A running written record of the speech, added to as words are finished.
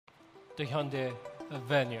the Hyundai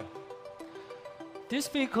Venue. This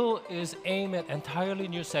vehicle is aimed at entirely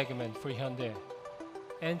new segment for Hyundai,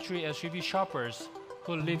 entry SUV shoppers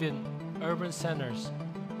who live in urban centers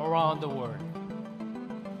around the world.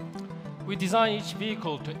 We design each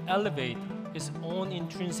vehicle to elevate its own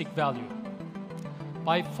intrinsic value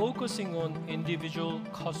by focusing on individual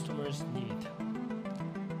customers' need.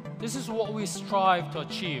 This is what we strive to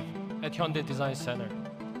achieve at Hyundai Design Center.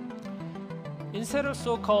 Instead of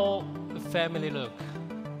so-called family look,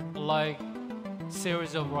 like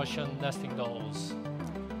series of Russian nesting dolls,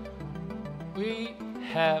 we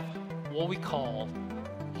have what we call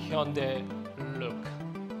Hyundai look.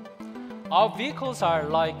 Our vehicles are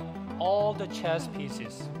like all the chess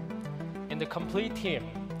pieces in the complete team,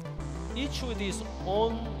 each with its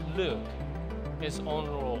own look, its own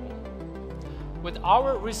role. With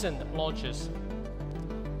our recent launches,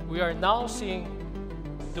 we are now seeing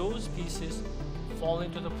those pieces fall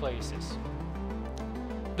into the places.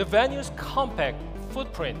 The Venue's compact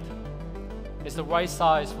footprint is the right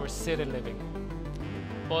size for city living,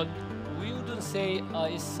 but we wouldn't say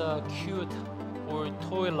it's a cute or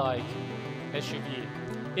toy-like SUV.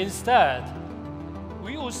 Instead,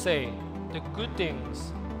 we would say the good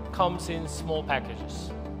things comes in small packages,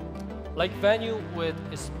 like Venue with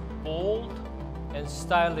its bold and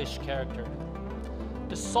stylish character.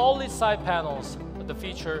 The solid side panels that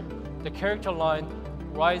feature the character line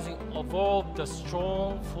rising above the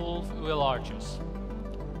strong full wheel arches.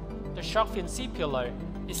 The shark fin C-pillar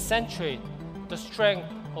accentuate the strength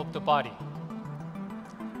of the body.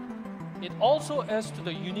 It also adds to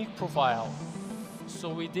the unique profile. So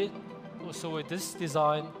with this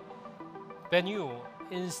design, Venue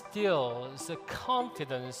instills the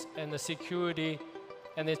confidence and the security,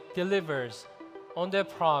 and it delivers on their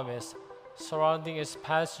promise, surrounding its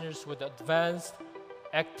passengers with advanced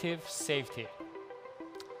active safety.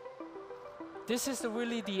 This is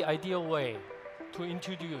really the ideal way to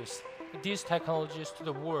introduce these technologies to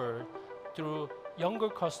the world through younger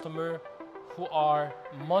customers who are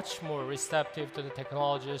much more receptive to the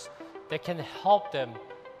technologies that can help them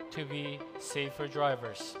to be safer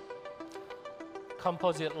drivers.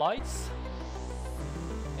 Composite lights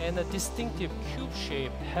and a distinctive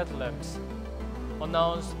cube-shaped headlamps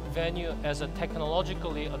announce Venue as a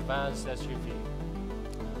technologically advanced SUV.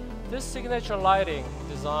 This signature lighting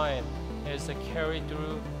design is carried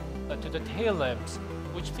through to the tail lamps,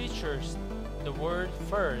 which features the world's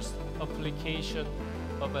first application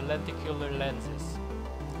of lenticular lenses.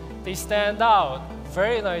 They stand out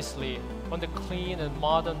very nicely on the clean and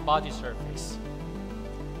modern body surface.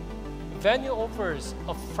 Venue offers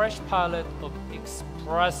a fresh palette of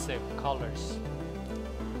expressive colors.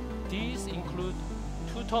 These include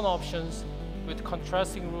two-tone options with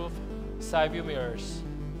contrasting roof, side view mirrors,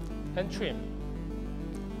 and trim,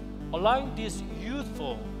 allowing these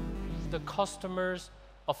youthful customers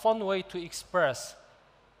a fun way to express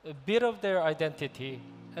a bit of their identity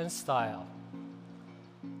and style.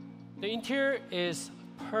 The interior is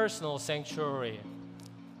personal sanctuary,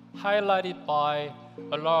 highlighted by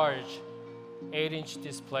a large 8-inch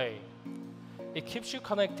display. It keeps you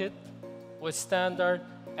connected with standard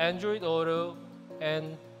Android Auto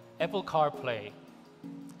and Apple CarPlay,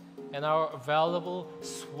 and our available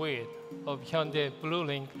suite of Hyundai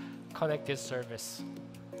BlueLink connected service.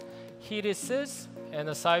 Heated seats and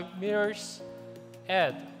the side mirrors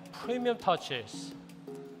add premium touches,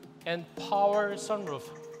 and power sunroof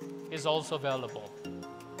is also available.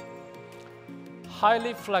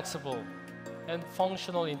 Highly flexible and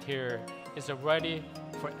functional interior is ready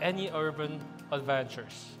for any urban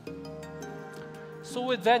adventures. So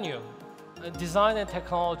with Venue, design and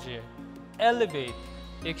technology elevate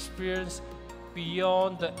the experience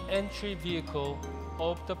beyond the entry vehicle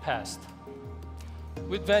of the past.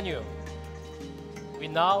 With Venue, we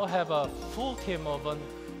now have a full team of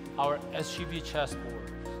our SUV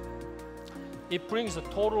chessboard. It brings a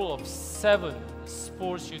total of 7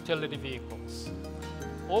 sports utility vehicles,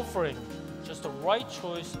 offering just the right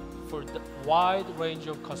choice for the wide range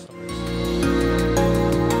of customers.